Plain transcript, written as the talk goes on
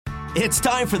It's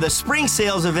time for the spring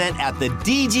sales event at the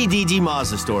DGDG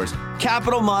Mazda stores.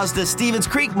 Capital Mazda, Stevens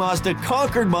Creek Mazda,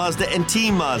 Concord Mazda, and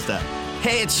Team Mazda.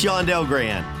 Hey, it's Sean Del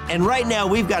Gran. And right now,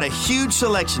 we've got a huge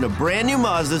selection of brand new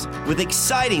Mazdas with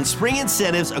exciting spring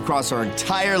incentives across our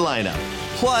entire lineup.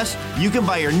 Plus, you can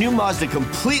buy your new Mazda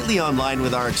completely online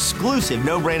with our exclusive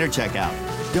no-brainer checkout.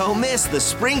 Don't miss the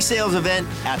spring sales event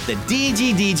at the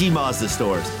DGDG Mazda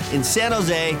stores in San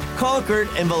Jose, Concord,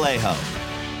 and Vallejo.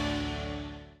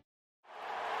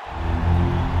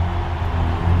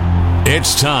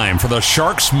 It's time for the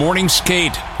Sharks Morning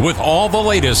Skate with all the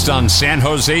latest on San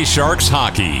Jose Sharks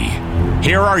hockey.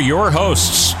 Here are your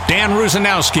hosts, Dan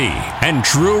Rusanowski and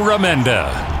Drew Remenda.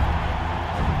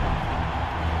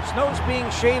 Snow's being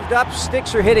shaved up,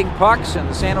 sticks are hitting pucks, and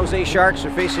the San Jose Sharks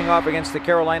are facing off against the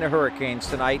Carolina Hurricanes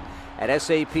tonight at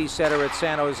SAP Center at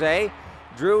San Jose.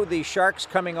 Drew, the Sharks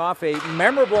coming off a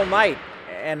memorable night.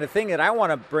 And the thing that I want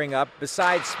to bring up,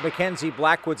 besides Mackenzie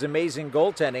Blackwood's amazing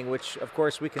goaltending, which, of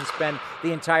course, we can spend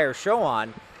the entire show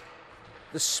on,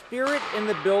 the spirit in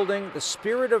the building, the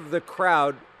spirit of the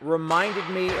crowd reminded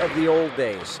me of the old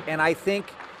days. And I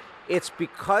think it's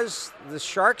because the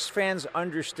Sharks fans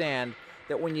understand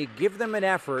that when you give them an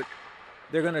effort,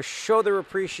 they're going to show their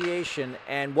appreciation.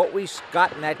 And what we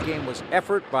got in that game was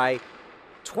effort by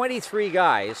 23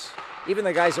 guys, even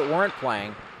the guys that weren't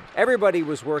playing. Everybody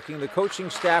was working. The coaching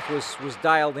staff was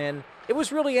dialed in. It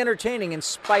was really entertaining in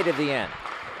spite of the end.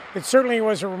 It certainly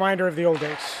was a reminder of the old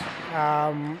days.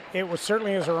 It was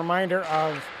certainly as a reminder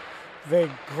of the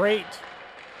great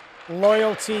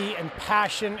loyalty and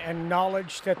passion and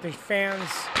knowledge that the fans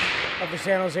of the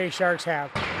San Jose Sharks have.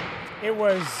 It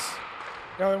was,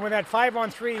 when that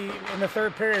 5-on-3 in the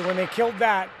third period, when they killed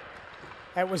that,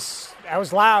 I was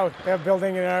loud, that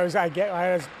building, and I was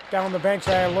down on the bench.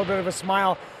 I had a little bit of a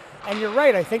smile. And you're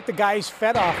right, I think the guys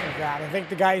fed off of that. I think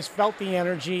the guys felt the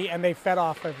energy, and they fed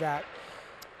off of that.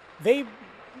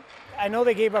 I know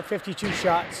they gave up 52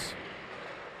 shots.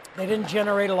 They didn't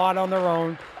generate a lot on their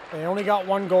own. They only got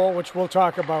one goal, which we'll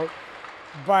talk about.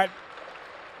 But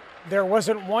there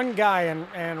wasn't one guy,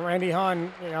 and Randy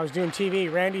Hahn, I was doing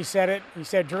TV, Randy said it. He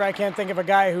said, Drew, I can't think of a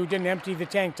guy who didn't empty the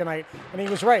tank tonight. And he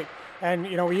was right. And,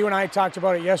 you and I talked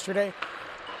about it yesterday.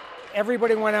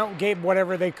 Everybody went out and gave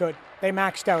whatever they could. They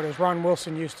maxed out, as Ron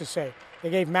Wilson used to say.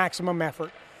 They gave maximum effort.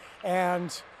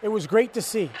 And it was great to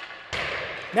see.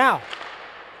 Now,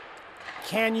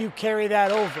 can you carry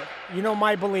that over? You know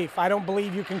my belief. I don't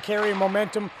believe you can carry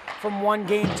momentum from one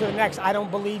game to the next. I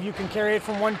don't believe you can carry it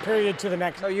from one period to the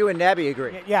next. No, you and Nabby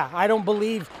agree. Yeah, I don't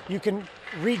believe you can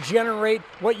regenerate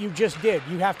what you just did.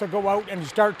 You have to go out and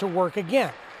start to work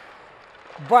again.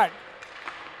 But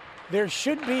there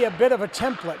should be a bit of a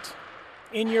template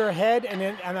in your head and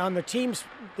on the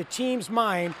team's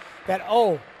mind that,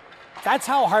 that's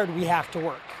how hard we have to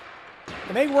work.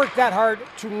 And they worked that hard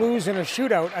to lose in a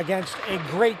shootout against a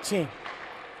great team.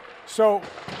 So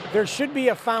there should be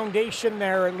a foundation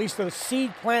there, at least a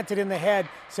seed planted in the head,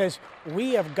 says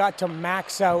we have got to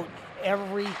max out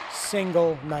every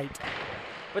single night.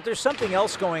 But there's something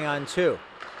else going on, too.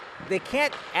 They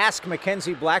can't ask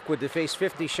Mackenzie Blackwood to face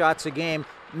 50 shots a game,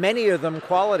 many of them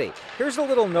quality. Here's a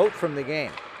little note from the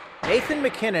game. Nathan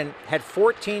MacKinnon had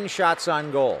 14 shots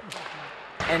on goal,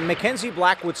 and Mackenzie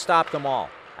Blackwood stopped them all.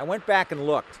 I went back and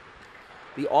looked.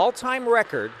 The all-time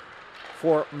record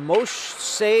for most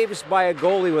saves by a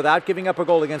goalie without giving up a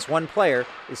goal against one player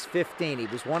is 15. He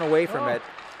was one away from it.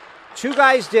 Two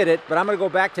guys did it, but I'm going to go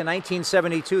back to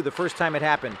 1972, the first time it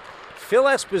happened. Phil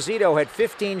Esposito had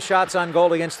 15 shots on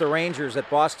goal against the Rangers at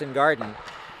Boston Garden.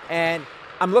 And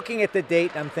I'm looking at the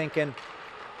date, and I'm thinking,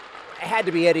 it had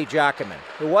to be Eddie Jacquemin.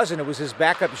 It wasn't. It was his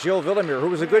backup, Gilles Villemure, who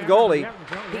was a good goalie.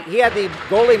 He had the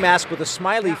goalie mask with a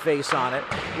smiley face on it.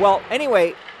 Well,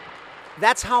 anyway,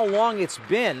 that's how long it's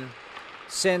been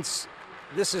since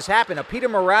this has happened. Now, Peter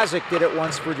Mrazek did it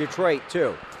once for Detroit,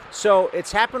 too. So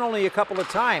it's happened only a couple of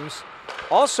times.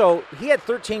 Also, he had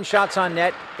 13 shots on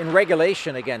net in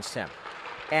regulation against him.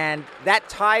 And that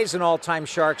ties an all-time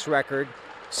Sharks record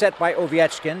set by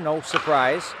Ovechkin, no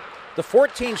surprise. The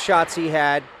 14 shots he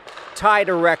had tied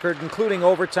a record, including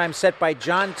overtime, set by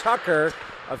John Tucker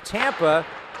of Tampa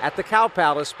at the Cow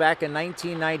Palace back in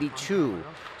 1992.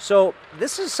 So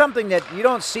this is something that you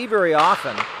don't see very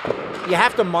often. You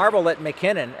have to marvel at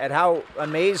MacKinnon, at how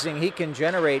amazing he can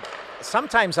generate,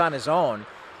 sometimes on his own.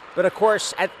 But, of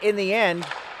course, in the end,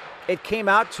 it came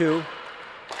out to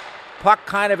puck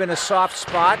kind of in a soft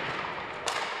spot.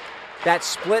 That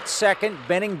split second,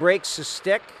 Benning breaks his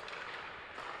stick.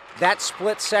 That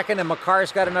split second, and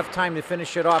Makar's got enough time to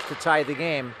finish it off to tie the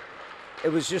game. It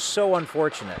was just so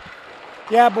unfortunate.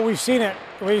 Yeah, but we've seen it.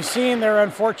 We've seen their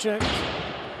unfortunate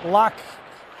luck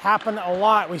happen a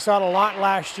lot. We saw it a lot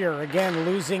last year. Again,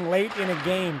 losing late in a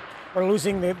game or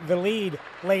losing the lead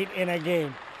late in a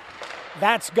game.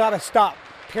 That's got to stop.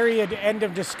 Period. End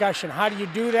of discussion. How do you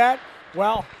do that?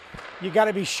 Well, you got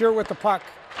to be sure with the puck.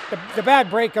 The bad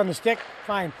break on the stick,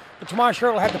 fine. But Tomas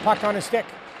Hertl had the puck on his stick.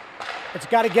 It's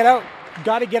got to get out.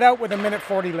 Got to get out with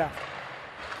 1:40 left.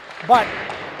 But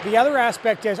the other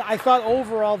aspect is I thought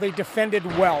overall they defended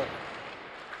well.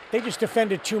 They just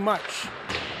defended too much,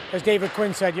 as David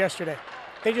Quinn said yesterday.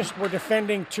 They just were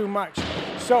defending too much.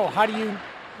 So how do you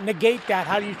negate that?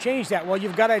 How do you change that? Well,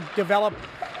 you've got to develop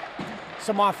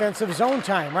some offensive zone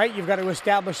time, right? You've got to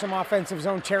establish some offensive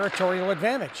zone territorial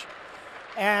advantage.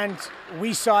 And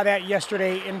we saw that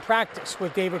yesterday in practice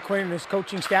with David Quinn and his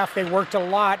coaching staff. They worked a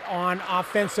lot on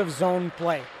offensive zone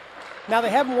play. Now, they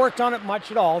haven't worked on it much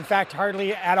at all. In fact,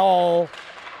 hardly at all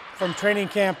from training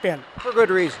camp in. For good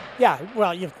reason. Yeah,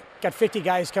 well, you've got 50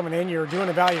 guys coming in. You're doing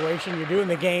evaluation. You're doing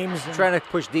the games. Trying to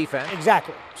push defense.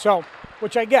 Exactly. So,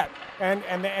 which I get.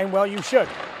 And well, you should.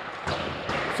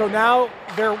 So now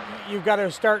you've got to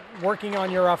start working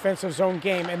on your offensive zone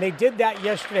game. And they did that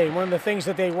yesterday. One of the things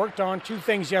that they worked on, 2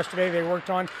 things yesterday they worked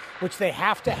on, which they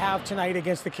have to have tonight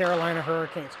against the Carolina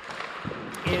Hurricanes,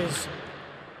 is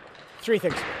 3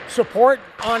 things. Support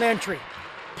on entry.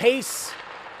 Pace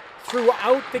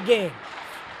throughout the game.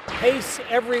 Pace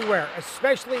everywhere,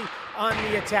 especially on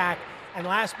the attack. And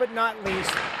last but not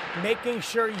least, making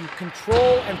sure you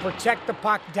control and protect the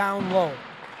puck down low.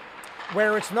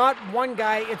 Where it's not one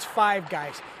guy, it's 5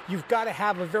 guys. You've got to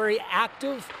have a very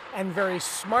active and very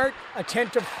smart,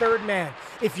 attentive third man.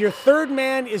 If your third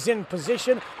man is in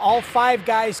position, all 5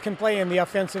 guys can play in the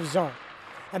offensive zone.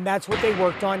 And that's what they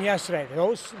worked on yesterday.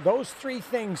 Those 3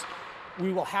 things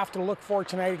we will have to look for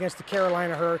tonight against the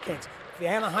Carolina Hurricanes. The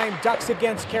Anaheim Ducks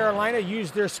against Carolina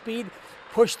used their speed,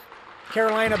 pushed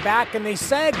Carolina back, and they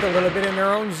sagged a little bit in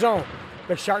their own zone.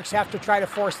 The Sharks have to try to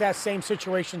force that same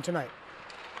situation tonight.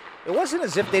 It wasn't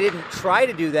as if they didn't try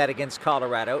to do that against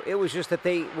Colorado. It was just that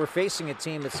they were facing a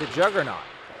team that's a juggernaut.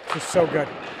 It's so good.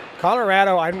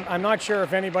 Colorado, I'm not sure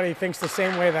if anybody thinks the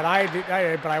same way that I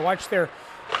did, but I watched their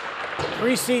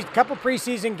couple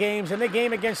preseason games and the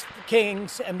game against the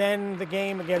Kings and then the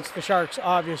game against the Sharks,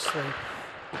 obviously.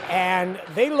 And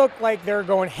they look like they're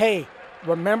going, hey,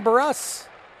 remember us?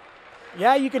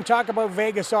 Yeah, you can talk about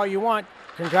Vegas all you want.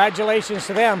 Congratulations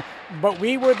to them. But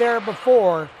we were there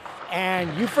before,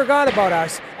 and you forgot about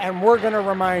us, and we're going to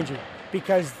remind you.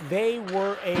 Because they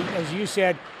were as you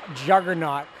said,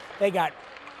 juggernaut.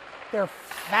 They're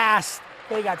fast.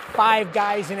 They got 5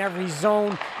 guys in every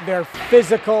zone. They're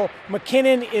physical.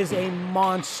 McKinnon is a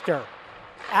monster.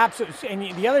 Absolutely.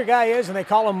 And the other guy is, and they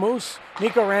call him Moose,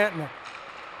 Mikko Rantanen.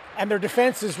 And their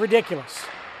defense is ridiculous.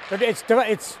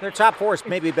 Their top 4 is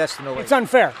maybe best in the league. It's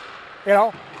unfair,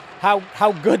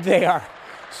 how good they are.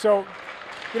 So,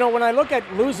 when I look at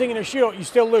losing in a shootout, you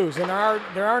still lose. And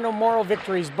there are no moral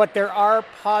victories, but there are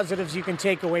positives you can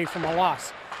take away from a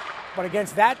loss. But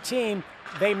against that team,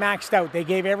 they maxed out. They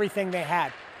gave everything they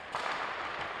had.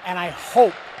 And I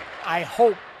hope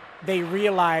they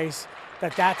realize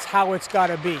that that's how it's got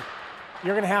to be.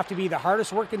 You're going to have to be the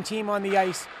hardest working team on the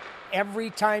ice every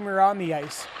time you're on the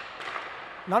ice.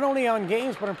 Not only on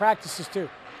games, but in practices too.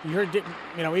 You heard,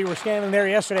 we were standing there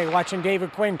yesterday watching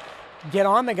David Quinn get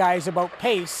on the guys about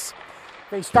pace.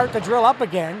 They start to drill up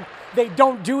again. They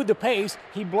don't do the pace.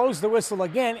 He blows the whistle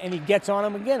again, and he gets on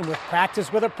them again with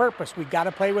practice with a purpose. We got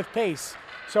to play with pace.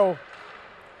 So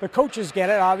the coaches get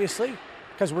it, obviously,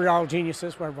 because we're all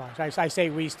geniuses. I say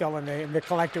we still in the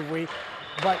collective we.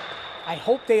 But I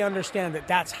hope they understand that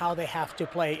that's how they have to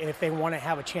play if they want to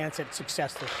have a chance at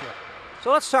success this year.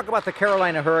 So let's talk about the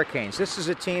Carolina Hurricanes. This is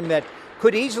a team that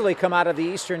could easily come out of the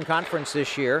Eastern Conference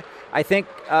this year. I think,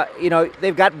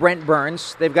 they've got Brent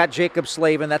Burns. They've got Jacob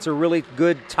Slavin. That's a really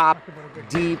good top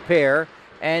D pair.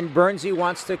 And Burnsy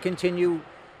wants to continue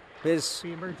his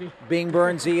being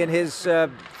Burnsy and his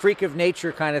freak of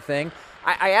nature kind of thing.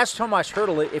 I asked Tomas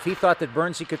Hertl if he thought that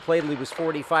Burnsy could play till he was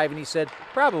 45, and he said,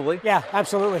 probably. Yeah,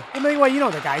 absolutely.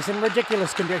 Well, the guy's in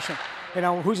ridiculous condition.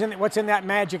 What's in that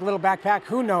magic little backpack?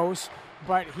 Who knows?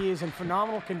 But he is in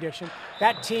phenomenal condition.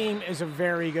 That team is a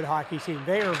very good hockey team.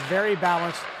 They are very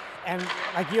balanced. And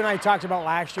like you and I talked about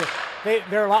last year,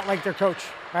 they're a lot like their coach,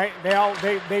 right?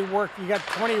 They work. You got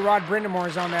 20 Rod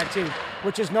Brindamores on that team,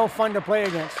 which is no fun to play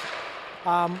against.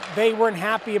 They weren't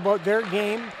happy about their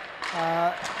game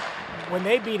when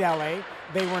they beat LA.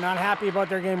 They were not happy about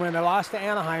their game when they lost to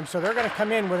Anaheim. So they're going to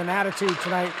come in with an attitude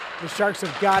tonight. The Sharks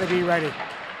have got to be ready.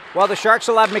 Well, the Sharks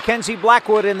will have Mackenzie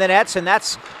Blackwood in the nets, and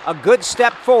that's a good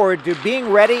step forward to being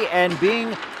ready and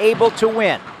being able to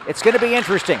win. It's going to be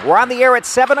interesting. We're on the air at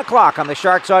 7 o'clock on the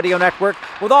Sharks Audio Network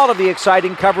with all of the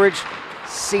exciting coverage.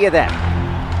 See you then.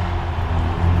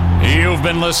 You've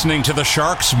been listening to the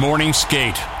Sharks Morning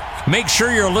Skate. Make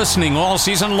sure you're listening all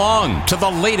season long to the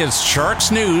latest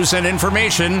Sharks news and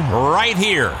information right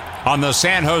here on the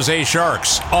San Jose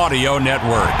Sharks Audio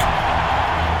Network.